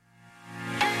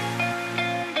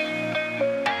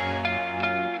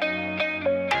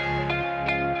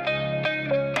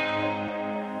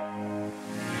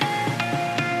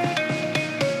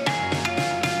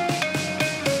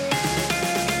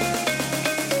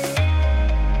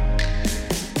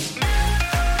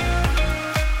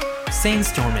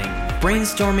Sanestorming,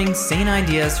 brainstorming sane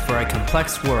ideas for a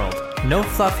complex world. No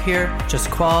fluff here, just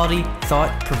quality,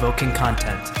 thought-provoking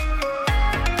content.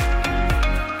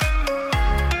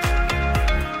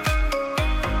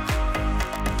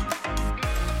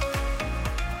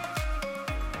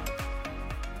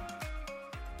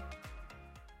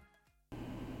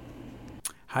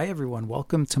 Hi everyone,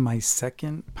 welcome to my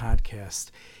second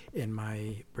podcast in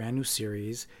my brand new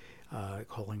series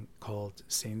called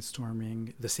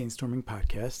Sanestorming, the Sanestorming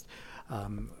Podcast.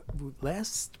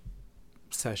 Last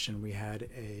session we had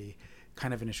a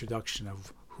kind of an introduction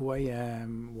of who I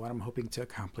am, what I'm hoping to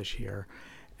accomplish here,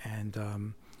 and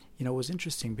it was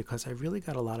interesting because I really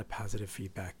got a lot of positive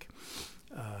feedback.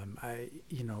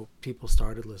 People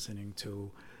started listening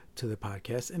to the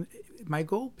podcast, and my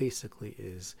goal basically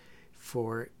is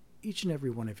for each and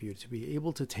every one of you to be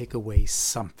able to take away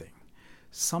something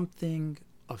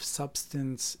of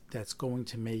substance that's going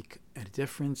to make a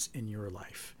difference in your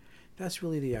life. That's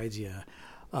really the idea.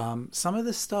 Some of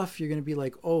the stuff you're going to be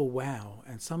like, oh, wow.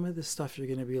 And some of the stuff you're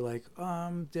going to be like,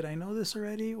 did I know this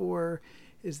already? Or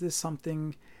is this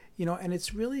something, and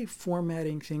it's really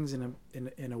formatting things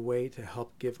in a way to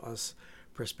help give us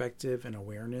perspective and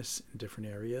awareness in different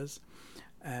areas.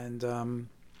 And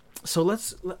so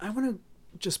I want to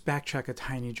just backtrack a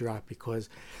tiny drop because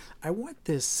I want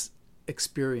this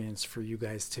experience for you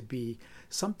guys to be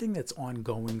something that's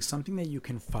ongoing, something that you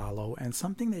can follow, and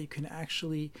something that you can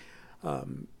actually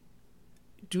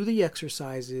do the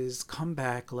exercises, come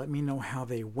back, let me know how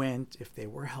they went, if they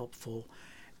were helpful.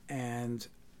 And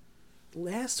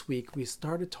last week we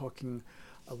started talking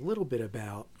a little bit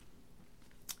about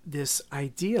this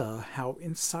idea how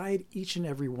inside each and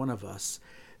every one of us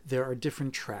there are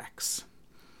different tracks.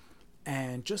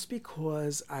 And just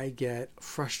because I get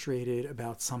frustrated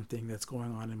about something that's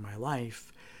going on in my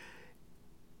life,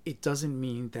 it doesn't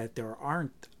mean that there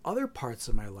aren't other parts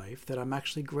of my life that I'm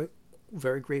actually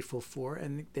very grateful for,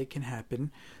 and they can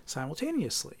happen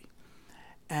simultaneously.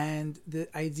 And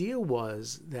the idea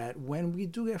was that when we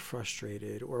do get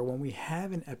frustrated, or when we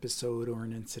have an episode or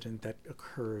an incident that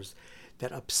occurs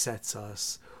that upsets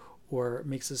us or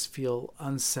makes us feel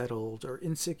unsettled or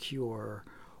insecure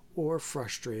or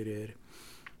frustrated,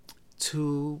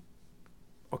 to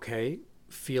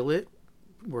feel it.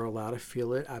 We're allowed to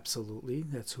feel it. Absolutely.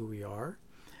 That's who we are.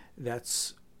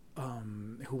 That's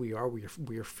who we are.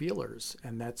 We are feelers,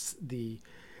 and that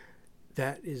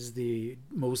is the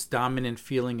most dominant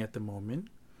feeling at the moment.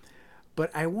 But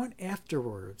I want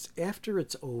afterwards, after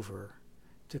it's over,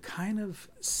 to kind of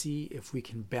see if we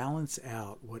can balance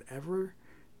out whatever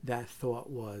that thought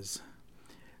was,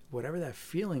 whatever that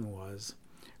feeling was,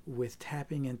 with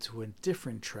tapping into a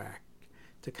different track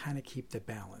to kind of keep the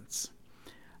balance.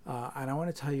 And I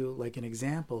want to tell you, like an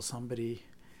example, somebody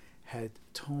had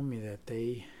told me that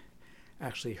they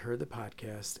actually heard the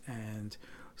podcast and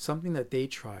something that they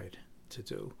tried to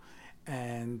do.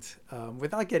 And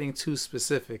without getting too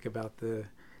specific about the,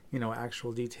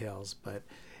 actual details, but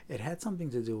it had something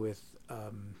to do with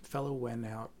fellow went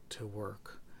out to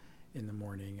work in the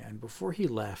morning, and before he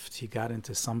left, he got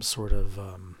into some sort of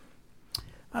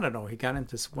he got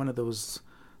into one of those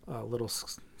little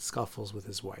scuffles with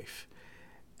his wife.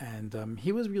 And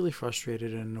he was really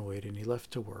frustrated and annoyed, and he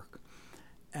left to work.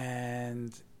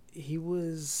 And he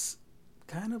was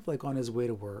kind of like on his way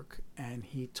to work, and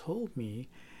he told me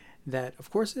that, of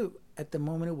course, at the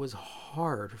moment it was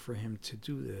hard for him to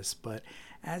do this, but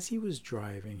as he was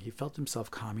driving, he felt himself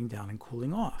calming down and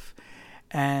cooling off.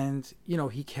 And,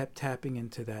 he kept tapping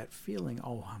into that feeling,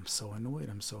 oh, I'm so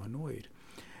annoyed.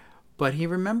 But he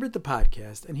remembered the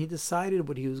podcast, and he decided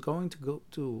what he was going to go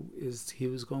do is he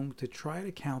was going to try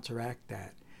to counteract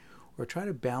that, or try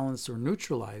to balance or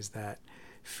neutralize that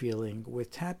feeling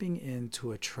with tapping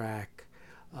into a track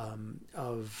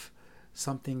of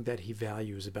something that he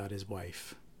values about his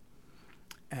wife.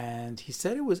 And he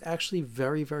said it was actually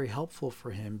very, very helpful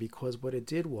for him, because what it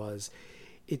did was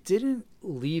it didn't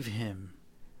leave him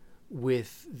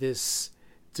with this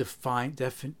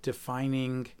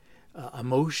defining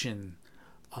emotion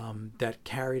that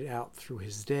carried out through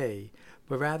his day,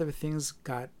 but rather things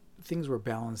were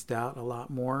balanced out a lot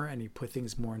more, and he put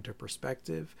things more into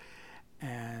perspective.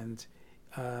 And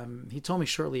he told me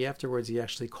shortly afterwards he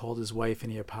actually called his wife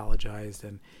and he apologized,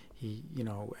 and he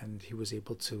was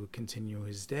able to continue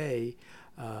his day.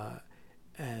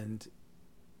 And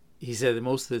he said that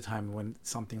most of the time when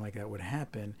something like that would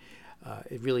happen,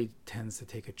 it really tends to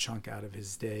take a chunk out of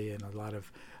his day and a lot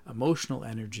of emotional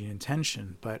energy and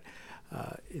tension. But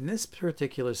in this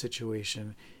particular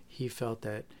situation, he felt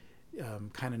that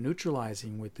kind of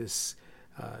neutralizing with this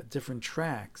different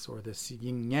tracks, or this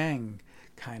yin-yang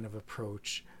kind of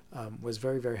approach, was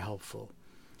very, very helpful.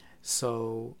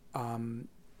 So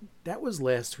that was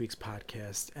last week's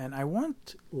podcast, and I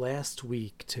want last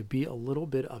week to be a little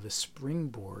bit of a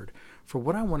springboard for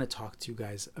what I want to talk to you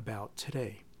guys about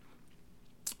today.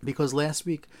 Because last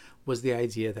week was the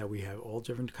idea that we have all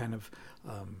different kind of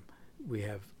we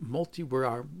are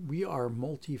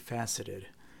multifaceted,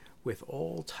 with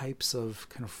all types of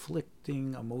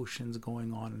conflicting emotions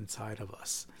going on inside of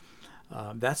us.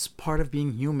 That's part of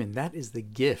being human. That is the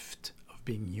gift of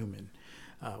being human.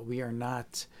 We are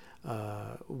not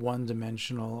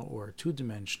one-dimensional or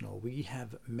two-dimensional. We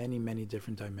have many, many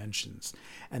different dimensions,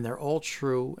 and they're all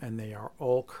true, and they are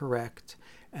all correct,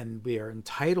 and we are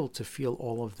entitled to feel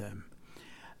all of them.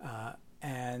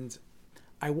 And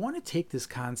I want to take this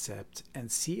concept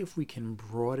and see if we can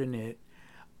broaden it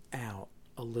out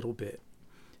a little bit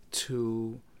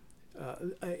to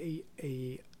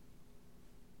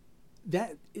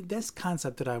this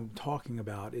concept that I'm talking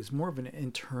about is more of an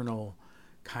internal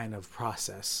kind of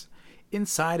process.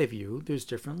 Inside of you, there's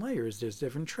different layers, there's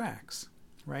different tracks,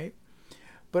 right?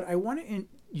 But I want to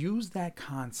use that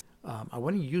concept. I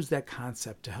want to use that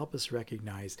concept to help us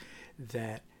recognize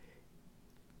that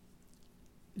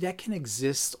can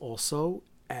exist also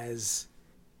as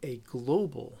a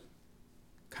global,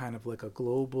 kind of like a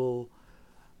global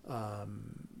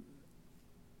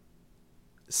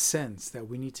sense that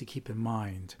we need to keep in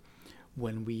mind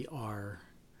when we are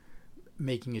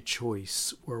making a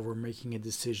choice, or we're making a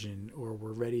decision, or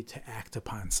we're ready to act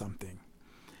upon something.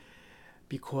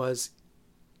 Because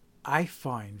I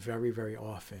find very, very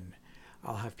often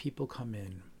I'll have people come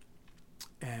in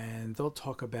and they'll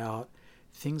talk about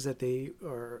things that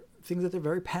they're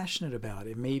very passionate about.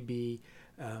 It may be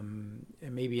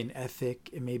an ethic,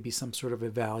 it may be some sort of a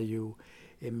value,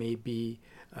 it may be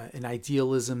an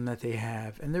idealism that they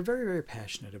have, and they're very, very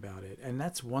passionate about it, and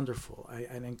that's wonderful.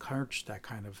 I encourage that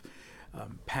kind of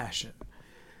passion.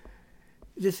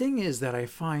 The thing is that I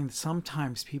find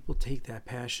sometimes people take that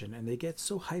passion and they get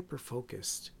so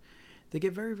hyper-focused. They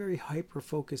get very, very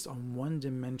hyper-focused on one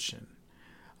dimension,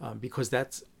 because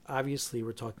that's obviously,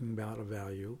 we're talking about a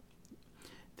value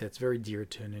that's very dear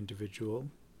to an individual.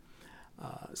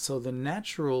 So the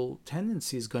natural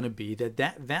tendency is going to be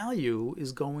that value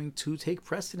is going to take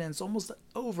precedence almost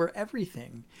over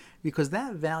everything, because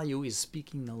that value is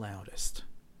speaking the loudest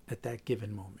at that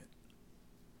given moment.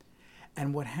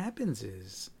 And what happens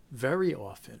is, very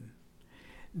often,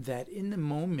 that in the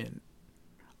moment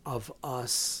of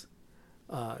us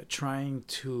trying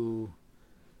to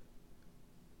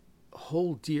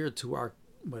hold dear to our,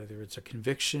 whether it's a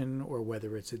conviction or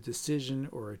whether it's a decision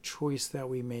or a choice that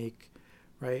we make,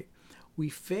 right? We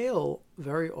fail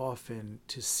very often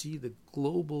to see the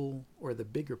global or the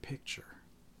bigger picture.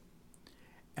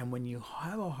 And when you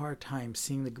have a hard time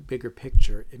seeing the bigger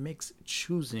picture, it makes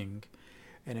choosing,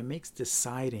 and it makes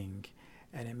deciding,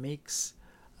 and it makes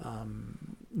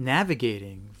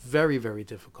navigating very, very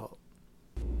difficult.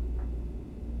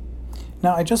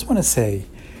 Now, I just want to say,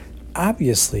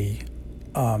 obviously,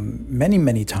 many,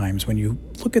 many times when you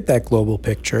look at that global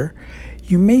picture,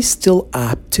 you may still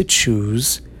opt to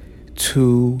choose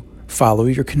to follow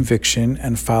your conviction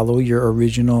and follow your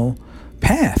original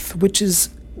path, which is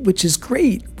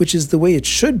great, which is the way it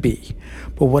should be.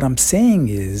 But what I'm saying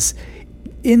is,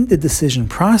 in the decision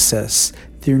process,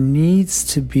 there needs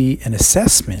to be an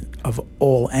assessment of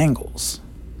all angles.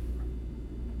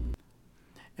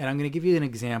 And I'm going to give you an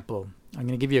example. I'm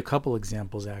going to give you a couple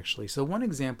examples, actually. So one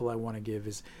example I want to give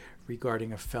is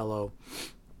regarding a fellow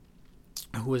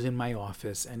who was in my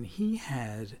office, and he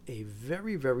had a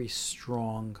very, very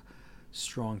strong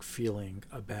feeling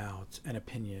about, an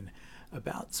opinion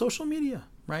about social media,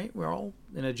 right? We're all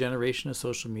in a generation of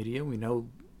social media. We know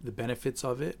the benefits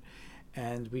of it,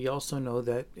 and we also know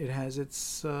that it has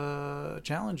its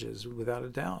challenges, without a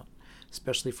doubt,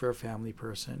 especially for a family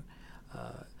person.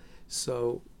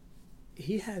 So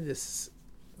he had this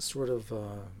sort of,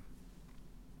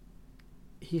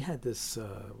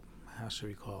 how should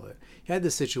we call it? He had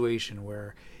this situation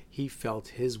where he felt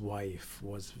his wife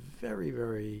was very,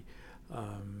 very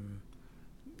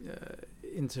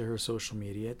into her social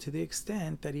media, to the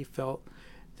extent that he felt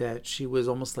that she was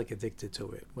almost like addicted to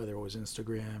it, whether it was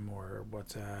Instagram or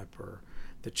WhatsApp or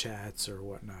the chats or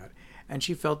whatnot. And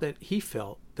he felt that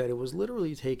it was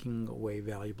literally taking away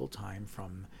valuable time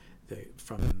from the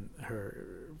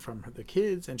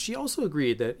kids. And she also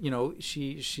agreed that,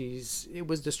 it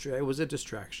was a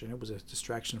distraction. It was a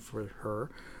distraction for her,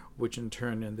 which in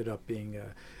turn ended up being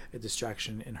a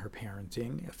distraction in her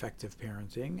parenting, effective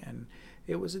parenting, and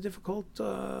it was a difficult,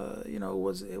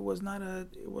 it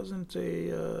wasn't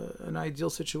an ideal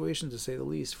situation, to say the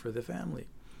least, for the family.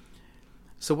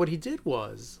 So what he did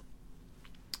was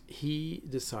he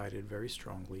decided very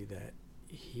strongly that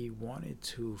he wanted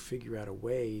to figure out a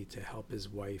way to help his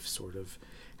wife, sort of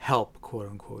help, quote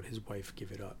unquote, his wife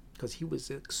give it up, because he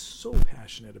was so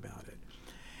passionate about it.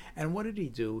 And what did he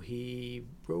do? He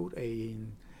wrote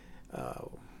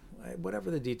whatever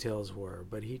the details were,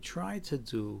 but he tried to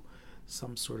do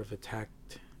some sort of a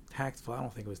tactful. I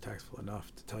don't think it was tactful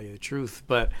enough, to tell you the truth,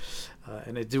 but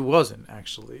and it wasn't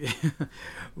actually.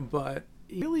 But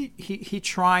really, he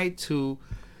tried to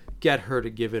get her to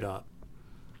give it up.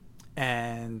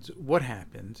 And what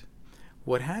happened?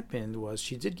 What happened was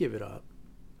she did give it up,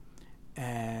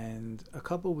 and a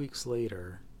couple weeks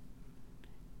later,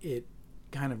 it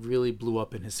kind of really blew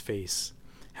up in his face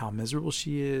how miserable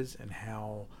she is and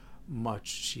how much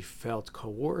she felt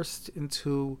coerced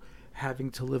into having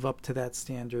to live up to that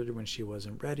standard when she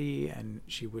wasn't ready, and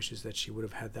she wishes that she would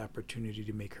have had the opportunity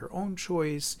to make her own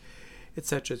choice,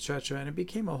 etc., etc. And it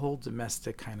became a whole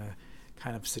domestic kind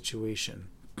of situation.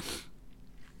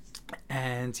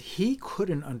 And he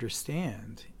couldn't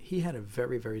understand. He had a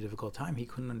very, very difficult time. He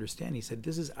couldn't understand. He said,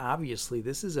 this is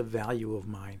a value of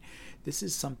mine. This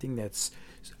is something that's,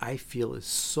 I feel, is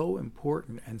so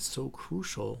important and so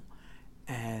crucial.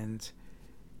 And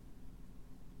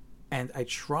I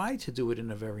tried to do it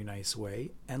in a very nice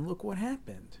way, and look what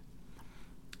happened.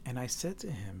 And I said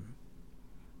to him,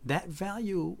 that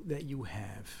value that you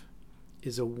have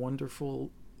is a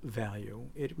wonderful value.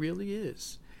 It really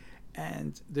is.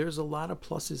 And there's a lot of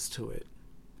pluses to it.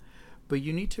 But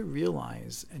you need to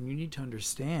realize and you need to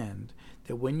understand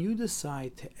that when you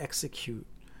decide to execute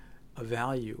a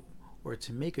value or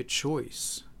to make a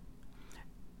choice,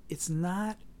 it's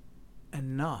not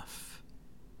enough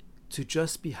to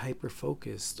just be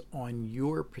hyper-focused on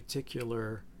your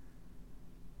particular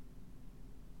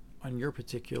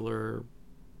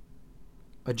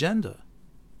agenda.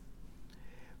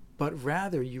 But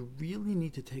rather, you really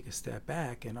need to take a step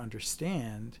back and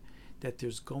understand that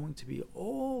there's going to be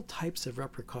all types of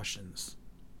repercussions.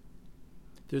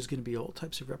 There's going to be all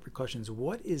types of repercussions.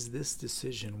 What is this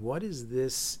decision? What is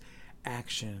this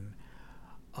action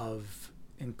of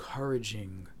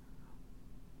encouraging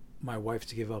my wife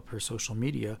to give up her social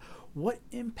media? What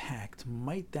impact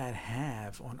might that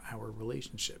have on our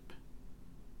relationship?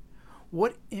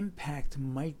 What impact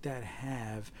might that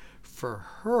have for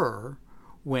her,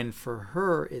 when for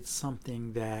her it's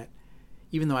something that,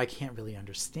 even though I can't really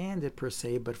understand it per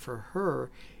se, but for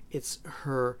her it's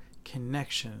her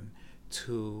connection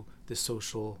to her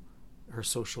social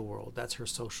world. That's her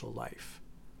social life,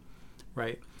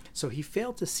 right? So he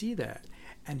failed to see that,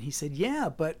 and he said, yeah,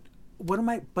 but what am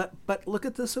I, but look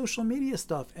at the social media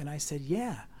stuff. And I said,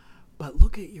 yeah, but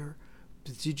look at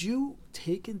did you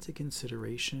take into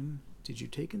consideration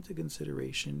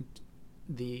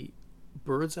the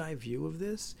bird's eye view of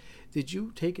this? Did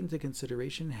you take into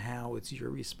consideration how it's your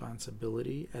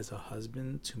responsibility as a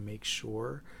husband to make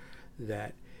sure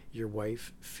that your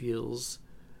wife feels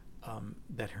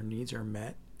that her needs are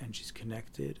met and she's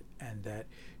connected and that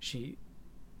she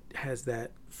has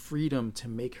that freedom to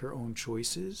make her own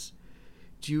choices?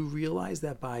 Do you realize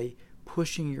that by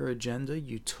pushing your agenda,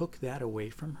 you took that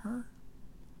away from her?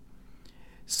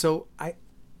 So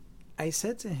I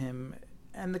said to him,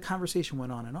 and the conversation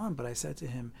went on, but I said to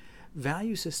him,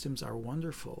 value systems are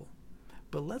wonderful,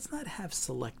 but let's not have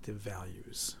selective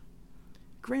values.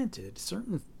 Granted,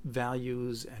 certain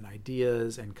values and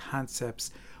ideas and concepts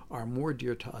are more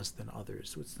dear to us than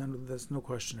others. There's no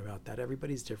question about that.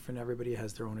 Everybody's different. Everybody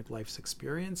has their own life's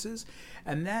experiences,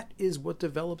 and that is what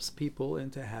develops people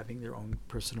into having their own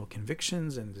personal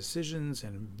convictions and decisions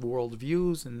and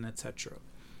worldviews and etc.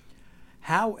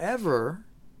 However,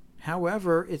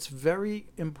 it's very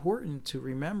important to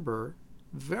remember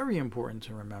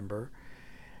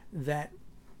that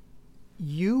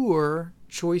your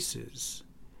choices,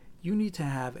 you need to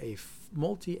have a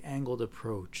multi-angled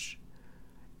approach,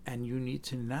 and you need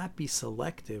to not be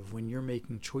selective when you're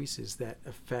making choices that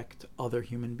affect other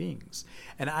human beings.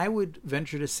 And I would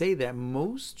venture to say that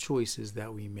most choices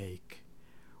that we make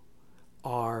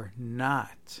are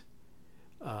not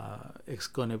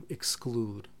going to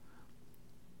exclude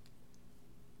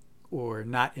or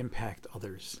not impact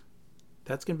others.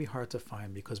 That's going to be hard to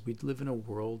find, because we live in a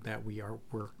world that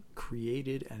we're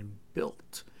created and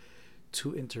built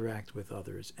to interact with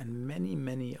others, and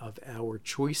many of our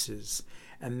choices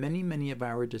and many of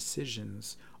our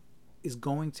decisions is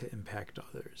going to impact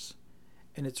others.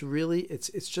 And it's really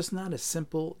it's just not a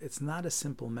simple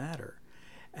matter.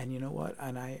 And you know what?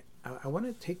 And I want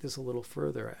to take this a little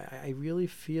further. I really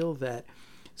feel that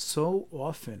so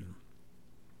often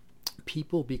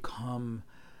people become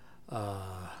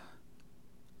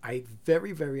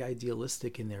very, very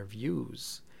idealistic in their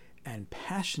views and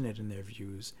passionate in their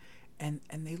views, and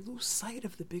they lose sight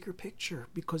of the bigger picture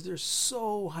because they're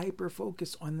so hyper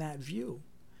focused on that view.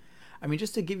 I mean,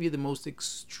 just to give you the most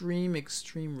extreme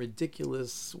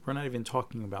ridiculous, we're not even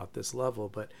talking about this level,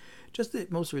 but just the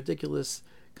most ridiculous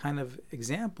kind of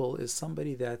example is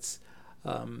somebody that's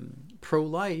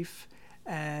pro-life,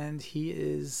 and he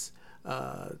is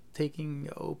taking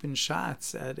open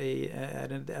shots at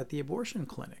the abortion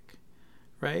clinic,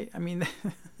 right? I mean,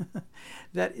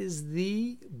 that is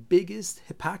the biggest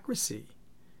hypocrisy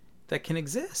that can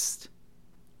exist,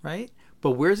 right?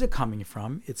 But where's it coming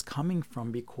from? It's coming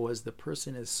from because the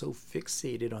person is so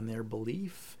fixated on their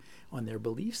belief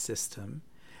system,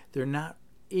 they're not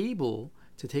able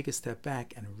to take a step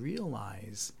back and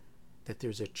realize that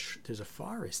there's a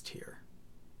forest here.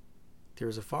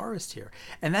 There's a forest here.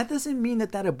 And that doesn't mean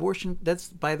that abortion, that's,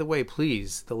 by the way,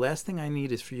 please, the last thing I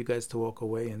need is for you guys to walk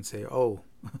away and say, oh,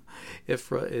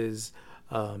 Ifrah is,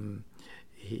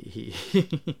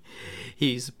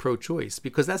 he's pro-choice,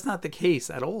 because that's not the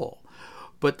case at all.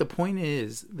 But the point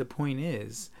is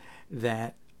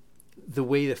that the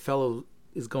way the fellow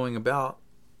is going about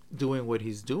doing what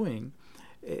he's doing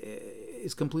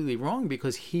is completely wrong,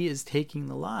 because he is taking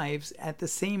the lives at the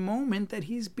same moment that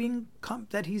he's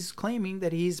claiming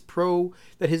that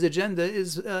that his agenda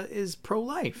is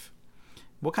pro-life.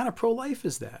 What kind of pro-life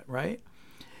is that, right?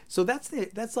 So that's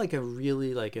like a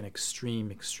really like an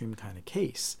extreme kind of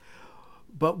case.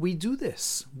 But we do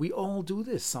this. We all do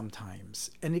this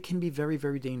sometimes, and it can be very,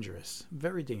 very dangerous.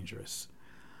 Very dangerous.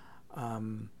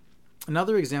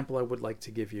 Another example I would like to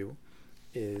give you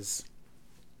is,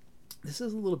 this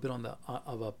is a little bit on the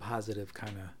of a positive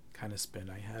kind of spin.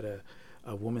 I had a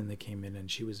woman that came in, and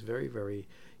she was very, very,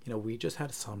 we just had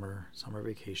a summer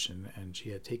vacation, and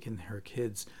she had taken her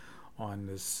kids on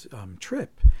this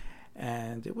trip,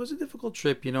 and it was a difficult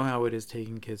trip. You know how it is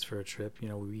taking kids for a trip.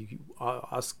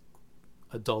 Us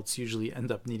adults usually end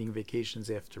up needing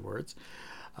vacations afterwards.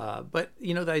 But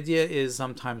the idea is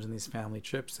sometimes in these family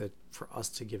trips that for us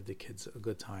to give the kids a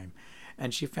good time.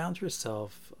 And she found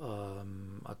herself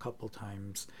a couple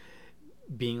times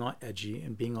being on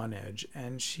edge,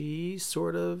 and she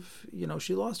sort of,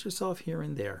 she lost herself here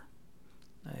and there.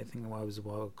 I think it was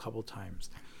a couple times.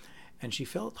 And she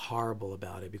felt horrible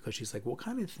about it, because she's like, what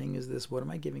kind of thing is this? What am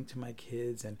I giving to my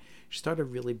kids? And she started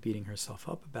really beating herself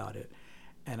up about it.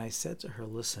 And I said to her,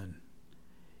 listen,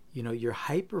 you're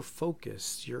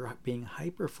hyper-focused. You're being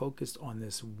hyper-focused on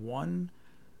this one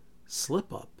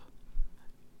slip-up.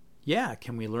 Yeah,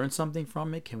 can we learn something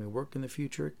from it? Can we work in the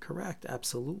future? Correct,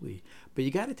 absolutely. But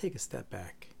you got to take a step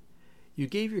back. You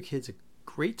gave your kids a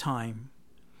great time,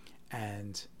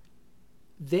 and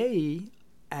they,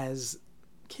 as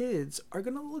kids, are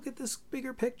going to look at this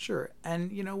bigger picture.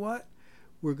 And you know what?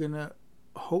 We're going to,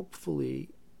 hopefully,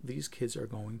 these kids are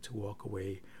going to walk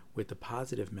away with the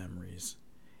positive memories.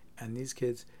 And these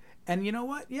kids, and you know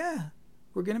what? Yeah,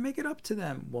 we're going to make it up to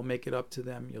them. We'll make it up to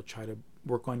them. You'll try to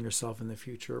work on yourself in the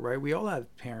future, right? We all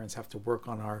parents have to work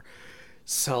on our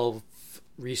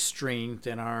self-restraint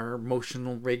and our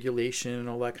emotional regulation and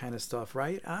all that kind of stuff,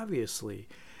 right? Obviously.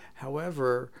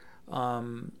 However,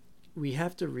 we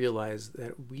have to realize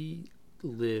that we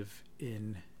live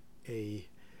in a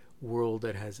world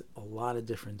that has a lot of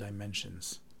different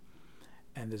dimensions,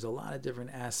 and there's a lot of different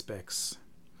aspects,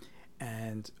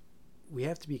 and we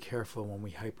have to be careful when we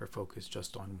hyper-focus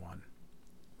just on one.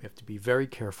 We have to be very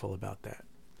careful about that.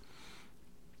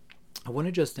 I want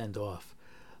to just end off.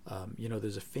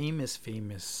 There's a famous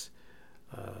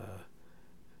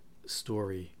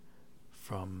story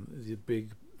from the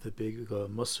big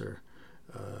Musar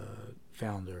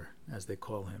founder, as they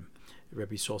call him,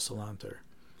 Rebbe Sol Salanter.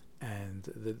 And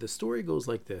the story goes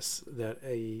like this: that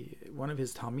one of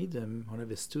his talmidim, one of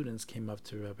his students, came up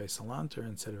to Rabbi Salanter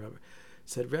and said,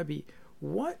 Rebbe,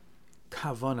 what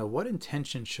kavana, what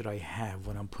intention should I have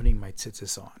when I'm putting my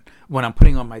tzitzis on, when I'm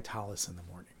putting on my talis in the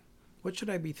morning? What should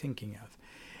I be thinking of?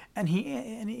 And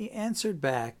he answered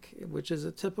back, which is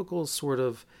a typical sort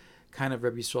of kind of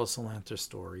Rebbe Sol Salanter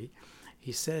story.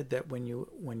 He said that when you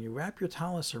wrap your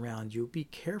talis around, you be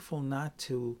careful not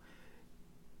to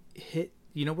hit.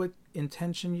 You know what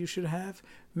intention you should have?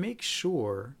 Make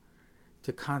sure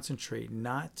to concentrate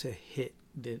not to hit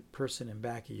the person in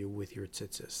back of you with your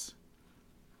tzitzis.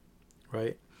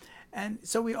 Right? And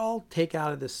so we all take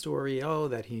out of this story,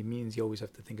 that he means you always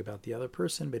have to think about the other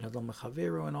person, ben adam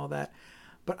mechaveru and all that.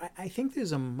 But I think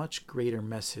there's a much greater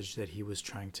message that he was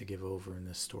trying to give over in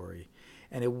this story.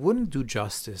 And it wouldn't do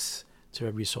justice to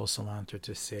Rebbe Sol Salanter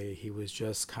to say he was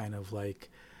just kind of like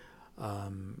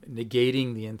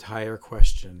negating the entire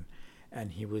question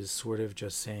and he was sort of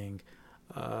just saying,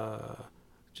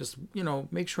 just,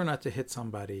 make sure not to hit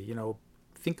somebody,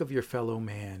 think of your fellow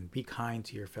man, be kind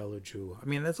to your fellow Jew. I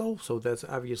mean, that's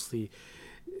obviously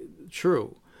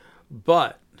true,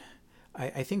 but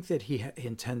I think that he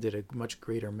intended a much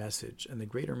greater message, and the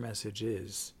greater message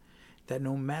is that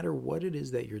no matter what it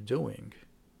is that you're doing,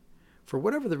 for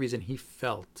whatever the reason, he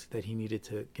felt that he needed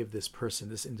to give this person,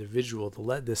 this individual,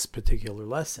 this particular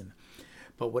lesson.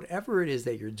 But whatever it is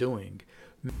that you're doing,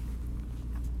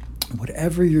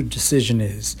 whatever your decision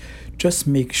is, just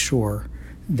make sure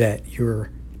that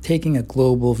you're taking a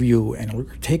global view and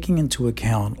taking into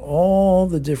account all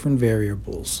the different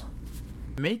variables.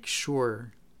 Make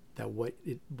sure that what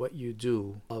you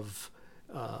do of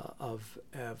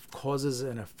causes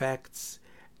and effects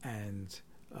and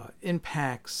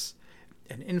impacts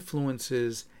and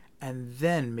influences, and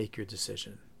then make your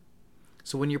decision.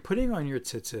 So when you're putting on your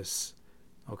tzitzis,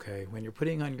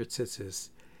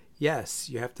 yes,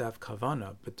 you have to have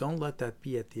kavanah, but don't let that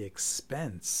be at the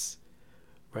expense,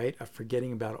 right, of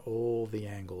forgetting about all the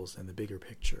angles and the bigger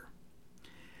picture.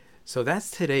 So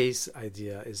that's today's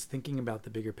idea, is thinking about the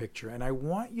bigger picture. And I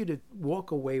want you to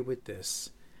walk away with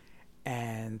this,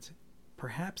 and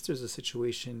perhaps there's a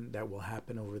situation that will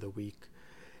happen over the week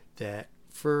that,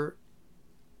 for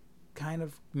kind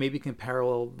of maybe can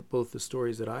parallel both the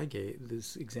stories that I gave,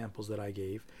 these examples that I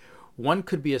gave. One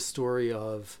could be a story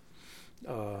of,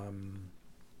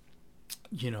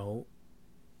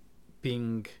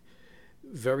 being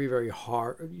very, very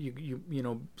hard.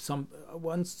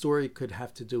 One story could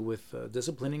have to do with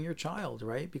disciplining your child,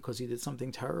 right? Because he did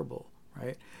something terrible,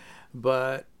 right?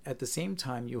 But at the same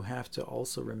time, you have to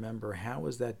also remember, how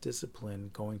is that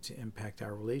discipline going to impact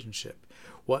our relationship?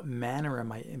 What manner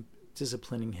am I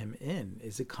disciplining him in?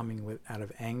 Is it coming out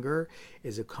of anger?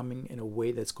 Is it coming in a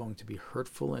way that's going to be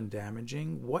hurtful and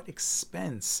damaging? What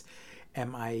expense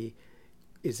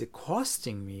is it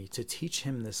costing me to teach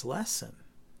him this lesson?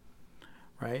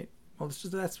 Right? Well,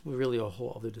 that's really a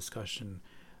whole other discussion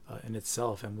in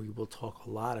itself, and we will talk a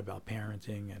lot about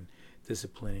parenting and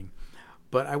disciplining.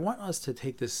 But I want us to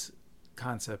take this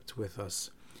concept with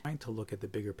us, trying to look at the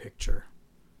bigger picture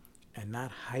and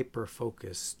not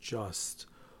hyper-focus just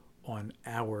on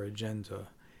our agenda.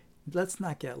 Let's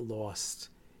not get lost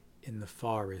in the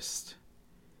forest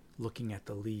looking at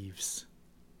the leaves,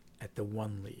 at the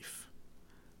one leaf.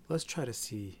 Let's try to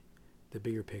see the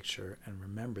bigger picture and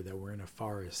remember that we're in a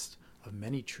forest of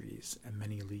many trees and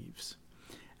many leaves.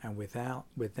 And with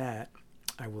that,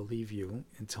 I will leave you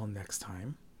until next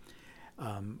time.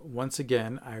 Once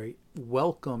again, I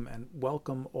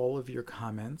welcome all of your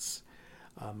comments.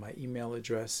 My email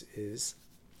address is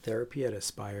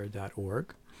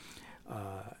therapy@aspire.org.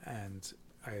 And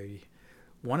I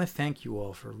want to thank you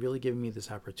all for really giving me this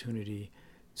opportunity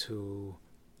to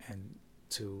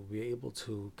be able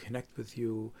to connect with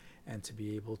you and to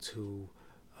be able to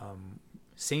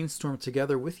sainstorm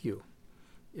together with you.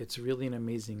 It's really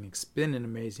it's been an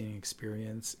amazing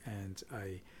experience, and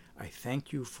I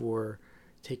thank you for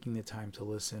taking the time to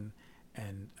listen,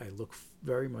 and I look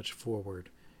very much forward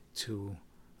to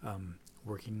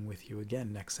working with you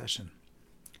again next session.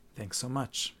 Thanks so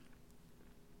much.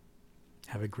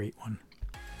 Have a great one.